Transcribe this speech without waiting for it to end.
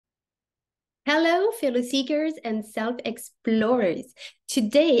Hello, fellow seekers and self-explorers.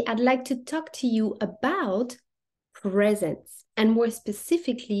 Today, I'd like to talk to you about presence and more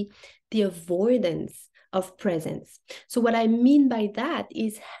specifically, the avoidance of presence. So what I mean by that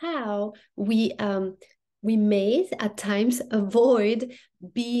is how we may at times avoid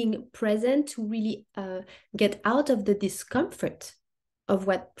being present to really get out of the discomfort of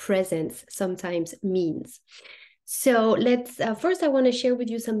what presence sometimes means. So let's first, I want to share with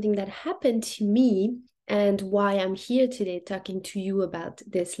you something that happened to me and why I'm here today talking to you about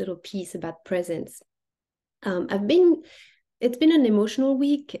this little piece about presence. It's been an emotional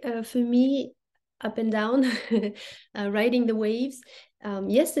week for me, up and down, riding the waves.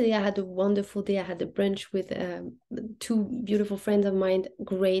 Yesterday, I had a wonderful day. I had a brunch with two beautiful friends of mine,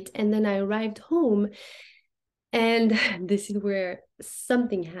 great. And then I arrived home, and this is where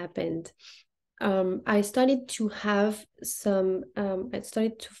something happened. I started to have I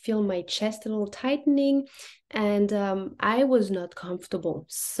started to feel my chest a little tightening, and I was not comfortable.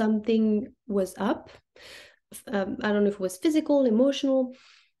 Something was up. I don't know if it was physical, emotional,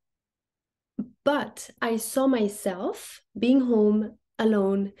 but I saw myself being home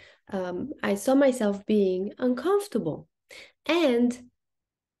alone. I saw myself being uncomfortable. And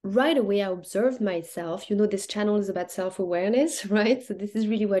right away, I observed myself. You know, this channel is about self-awareness, right? So this is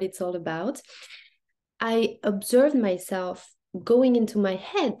really what it's all about. I observed myself going into my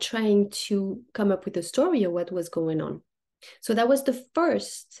head, trying to come up with a story of what was going on. So that was the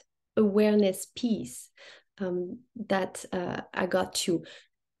first awareness piece that I got to,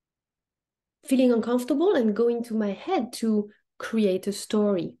 feeling uncomfortable and going to my head to create a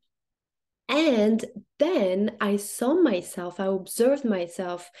story. And then I saw myself, I observed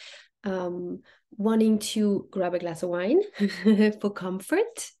myself wanting to grab a glass of wine for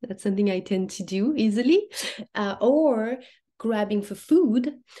comfort. That's something I tend to do easily, or grabbing for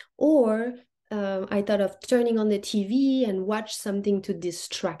food, or I thought of turning on the TV and watch something to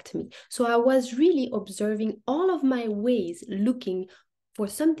distract me. So I was really observing all of my ways, looking for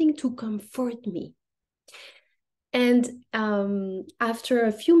something to comfort me. And after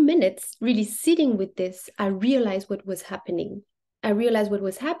a few minutes, really sitting with this, I realized what was happening.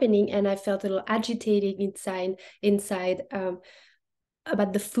 And I felt a little agitated inside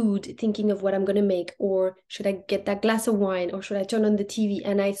about the food, thinking of what I'm going to make, or should I get that glass of wine, or should I turn on the TV?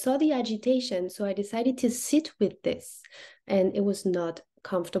 And I saw the agitation, so I decided to sit with this, and it was not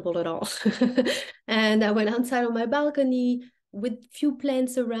comfortable at all. And I went outside on my balcony with few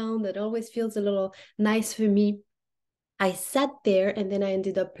plants around. That always feels a little nice for me. I sat there, and then I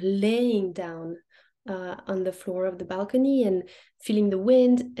ended up laying down on the floor of the balcony and feeling the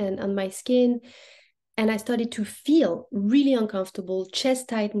wind and on my skin. And I started to feel really uncomfortable, chest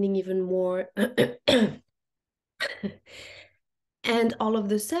tightening even more. And all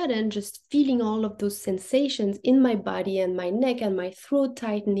of a sudden, just feeling all of those sensations in my body and my neck and my throat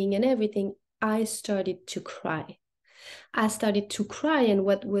tightening and everything, I started to cry. And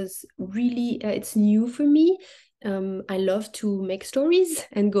what was really, it's new for me. I love to make stories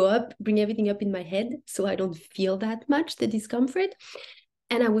and bring everything up in my head so I don't feel that much the discomfort.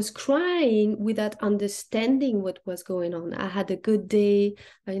 And I was crying without understanding what was going on. I had a good day.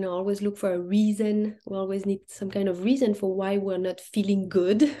 I always look for a reason. We always need some kind of reason for why we're not feeling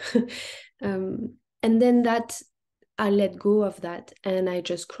good. And then I let go of that. And I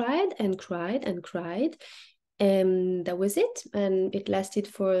just cried and cried and cried. And that was it. And it lasted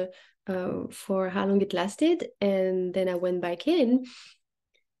for how long it lasted. And then I went back in.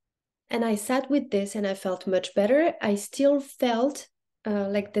 And I sat with this and I felt much better. I still felt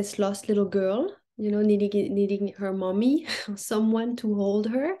like this lost little girl, needing her mommy, someone to hold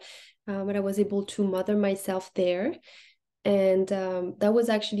her. But I was able to mother myself there. And that was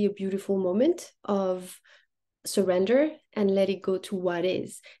actually a beautiful moment of surrender and let it go to what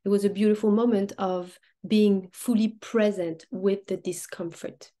is. It was a beautiful moment of being fully present with the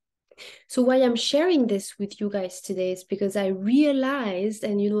discomfort. So why I'm sharing this with you guys today is because I realized,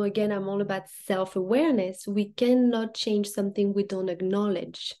 and again, I'm all about self-awareness. We cannot change something we don't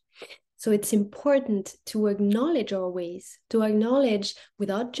acknowledge. So it's important to acknowledge our ways, to acknowledge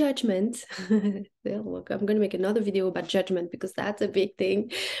without judgment. Look, I'm going to make another video about judgment because that's a big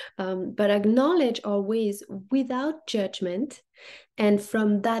thing. But acknowledge our ways without judgment. And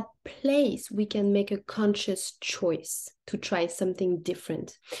from that place, we can make a conscious choice to try something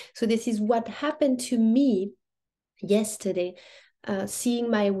different. So this is what happened to me yesterday, seeing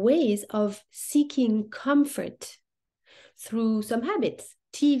my ways of seeking comfort through some habits.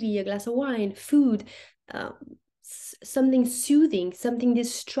 TV, a glass of wine, food, something soothing, something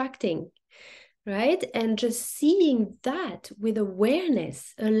distracting. right? And just seeing that with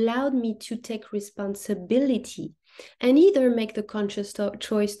awareness allowed me to take responsibility and either make the conscious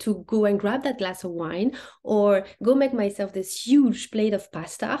choice to go and grab that glass of wine or go make myself this huge plate of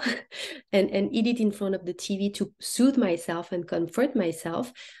pasta and eat it in front of the TV to soothe myself and comfort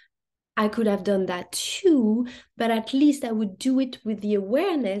myself. I could have done that too, but at least I would do it with the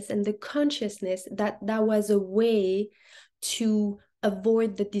awareness and the consciousness that that was a way to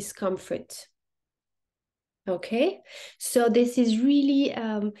avoid the discomfort. Okay, so this is really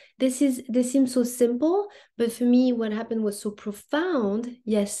this seems so simple, but for me what happened was so profound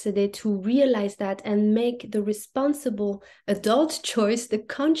yesterday to realize that and make the responsible adult choice, the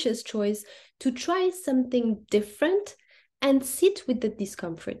conscious choice to try something different and sit with the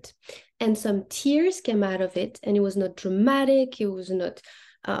discomfort. And some tears came out of it, and it was not dramatic, it was not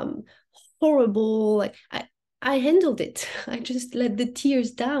horrible. Like I handled it. I just let the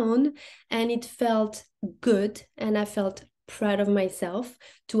tears down, and it felt good, and I felt proud of myself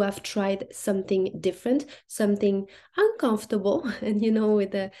to have tried something different, something uncomfortable. And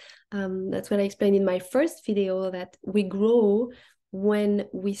with the that's what I explained in my first video, that we grow when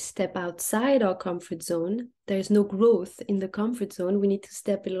we step outside our comfort zone. There's no growth in the comfort zone. We need to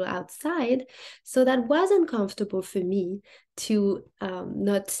step a little outside. So that was uncomfortable for me to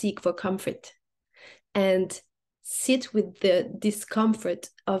not seek for comfort and sit with the discomfort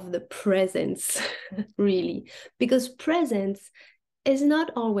of the presence, really, because presence is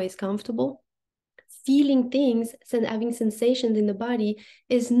not always comfortable. Feeling things and having sensations in the body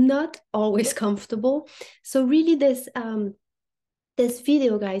is not always comfortable. So really this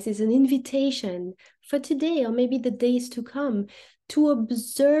video, guys, is an invitation for today or maybe the days to come to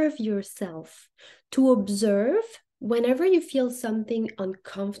observe yourself, to observe whenever you feel something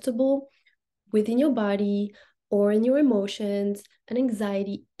uncomfortable within your body or in your emotions, an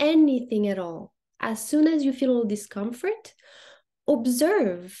anxiety, anything at all. As soon as you feel discomfort,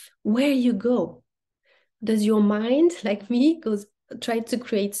 observe where you go. Does your mind, like me, try to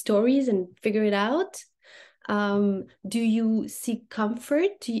create stories and figure it out? Do you seek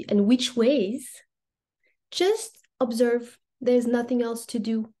comfort, and which ways? Just observe. There's nothing else to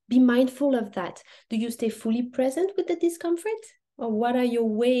do. Be mindful of that. Do you stay fully present with the discomfort? Or what are your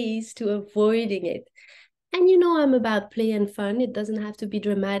ways to avoiding it? And I'm about play and fun. It doesn't have to be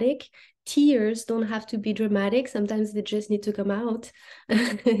dramatic. Tears don't have to be dramatic. Sometimes they just need to come out.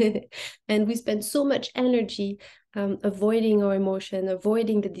 And we spend so much energy avoiding our emotion,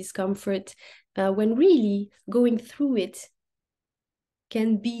 avoiding the discomfort, when really going through it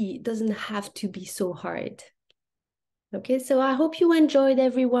doesn't have to be so hard. Okay, so I hope you enjoyed,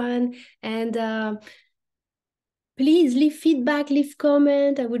 everyone. And please leave feedback, leave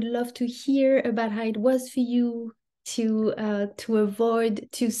comment. I would love to hear about how it was for you to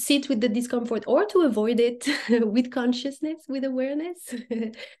sit with the discomfort or to avoid it with consciousness, with awareness.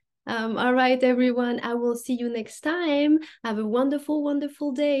 All right, everyone. I will see you next time. Have a wonderful,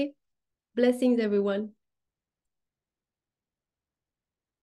 wonderful day. Blessings, everyone.